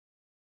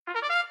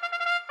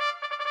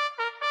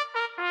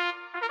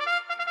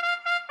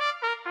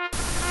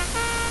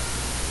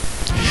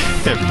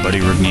Hey everybody,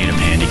 Rick Needham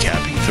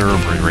handicapping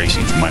thoroughbred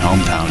racing from my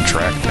hometown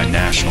track, Penn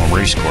National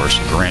Race Course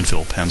in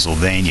Granville,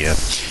 Pennsylvania.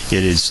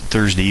 It is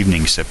Thursday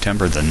evening,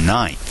 September the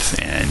 9th,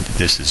 and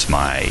this is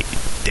my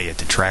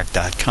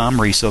dayatthetrack.com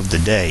race of the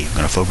day. I'm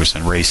going to focus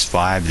on race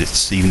 5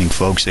 this evening,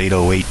 folks,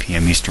 8:08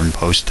 p.m. Eastern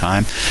Post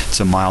Time. It's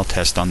a mile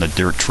test on the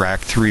dirt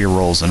track,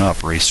 3-year-olds and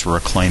up, race for a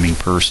claiming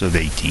purse of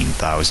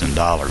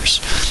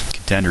 $18,000.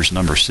 Contenders: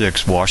 number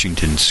 6,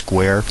 Washington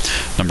Square;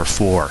 number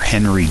 4,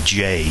 Henry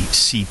J.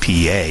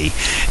 CPA;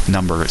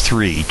 number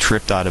 3,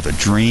 Tripped Out of a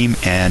Dream;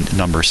 and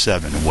number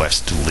 7,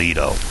 West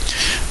Toledo.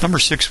 Number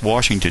 6,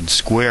 Washington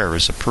Square,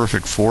 is a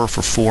perfect 4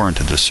 for 4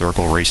 into the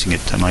circle, racing at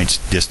tonight's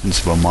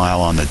distance of a mile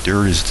on the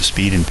dirt. Is the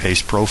speed and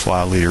pace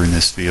profile leader in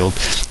this field.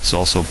 He's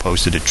also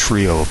posted a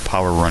trio of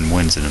power run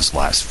wins in his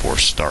last 4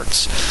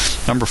 starts.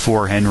 Number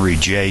 4, Henry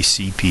J.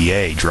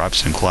 CPA,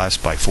 drops in class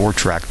by 4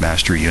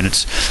 Trackmaster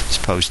units. He's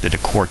posted a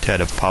quartet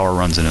of power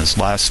runs in his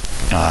last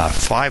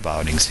 5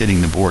 outings,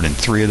 hitting the board in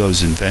 3 of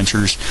those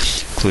adventures,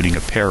 including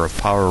a pair of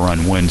power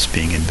run wins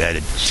being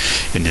embedded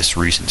in this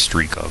recent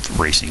streak of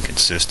racing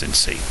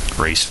consistency.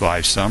 Race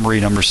 5 summary: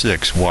 number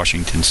 6,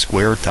 Washington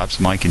Square, tops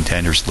my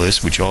contenders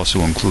list, which also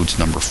includes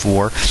number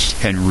 4,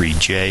 Henry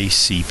J.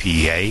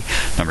 CPA,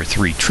 number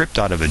 3, Tripped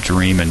Out of a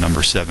Dream, and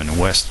number 7,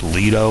 West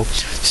Toledo.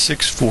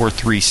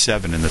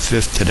 6-4-3-7 in the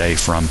 5th today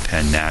from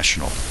Penn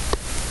National.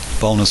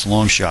 Bonus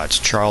long shots: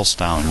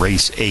 Charlestown,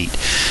 race 8.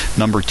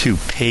 Number 2,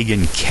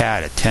 Pagan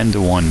Cat, a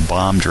 10-1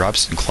 bomb,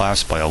 drops in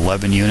class by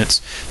 11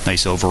 units.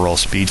 Nice overall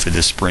speed for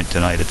this sprint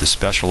tonight at the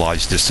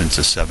specialized distance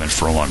of 7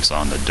 furlongs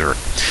on the dirt.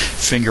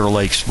 Finger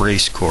Lakes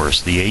Race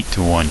Course, the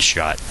 8-1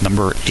 shot.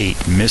 Number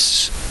 8,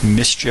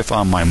 Mischief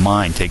on My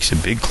Mind, takes a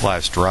big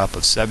class drop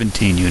of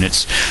 17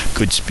 units.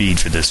 Good speed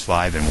for this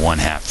 5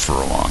 1/2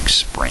 furlong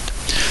sprint.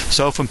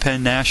 So from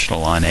Penn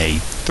National on a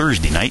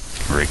Thursday night,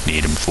 Rick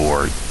Needham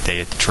for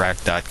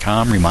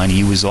dayatthetrack.com, reminding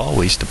you as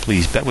always to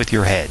please bet with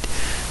your head,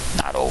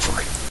 not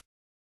over it.